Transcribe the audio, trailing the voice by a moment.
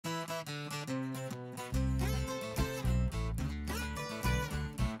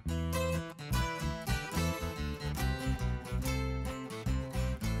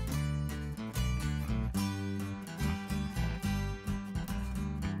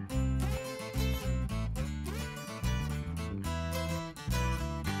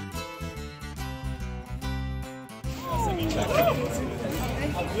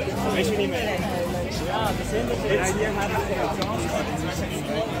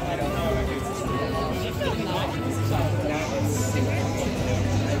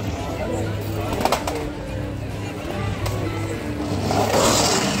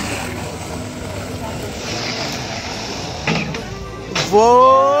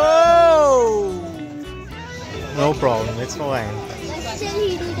Whoa! No problem, it's fine.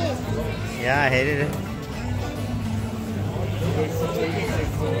 Yeah, I hated it.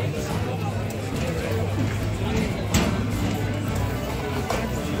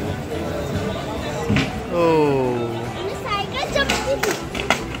 Oh.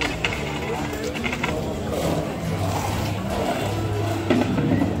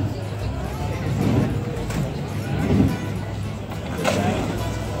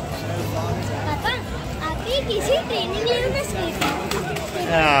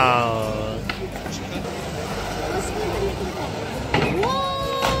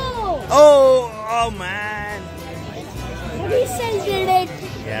 Oh man! We still did it.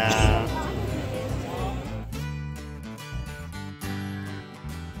 Yeah.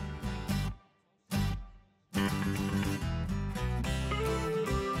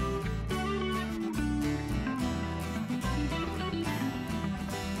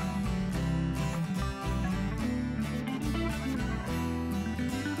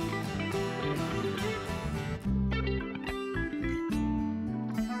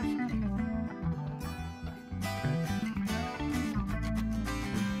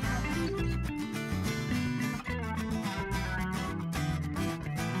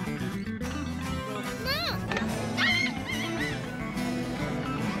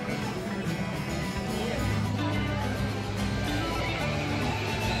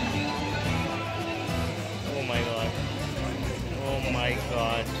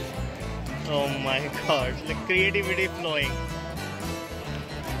 Oh my god, the creativity flowing.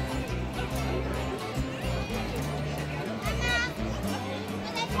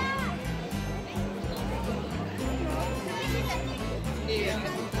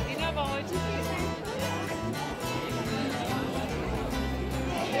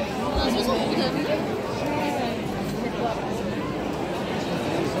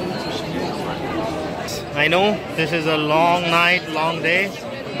 I know this is a long night, long day,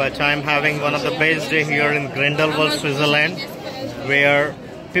 but I'm having one of the best day here in Grindelwald, Switzerland, where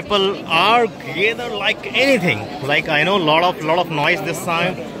people are gathered like anything. Like I know lot of noise this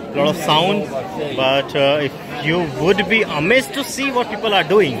time, lot of sound, but if you would be amazed to see what people are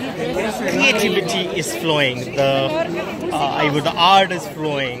doing. Creativity is flowing. The art is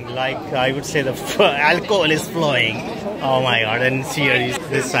flowing. Like I would say the alcohol is flowing. Oh my god! And here is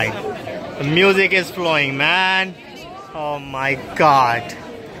this side. The music is flowing, man. Oh my god.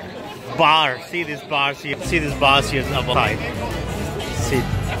 Bar. See these bars here. See these bars here outside. See.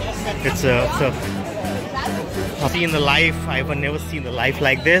 It's I've seen the life. I've never seen the life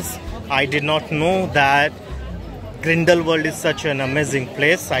like this. I did not know that Grindelwald is such an amazing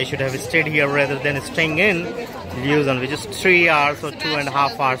place. I should have stayed here rather than staying in Luzon, which is 3 hours or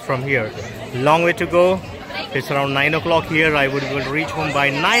 2.5 hours from here. Long way to go. It's around 9 o'clock here. I will reach home by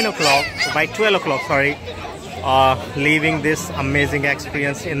 9 o'clock, by 12 o'clock, sorry. Leaving this amazing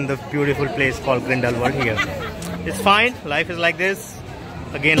experience in the beautiful place called Grindelwald here. It's fine. Life is like this.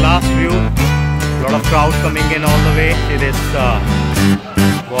 Again, last view. A lot of crowd coming in all the way. See this.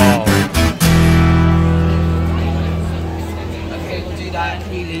 Wow.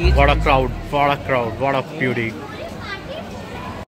 What a crowd. What a crowd. What a beauty.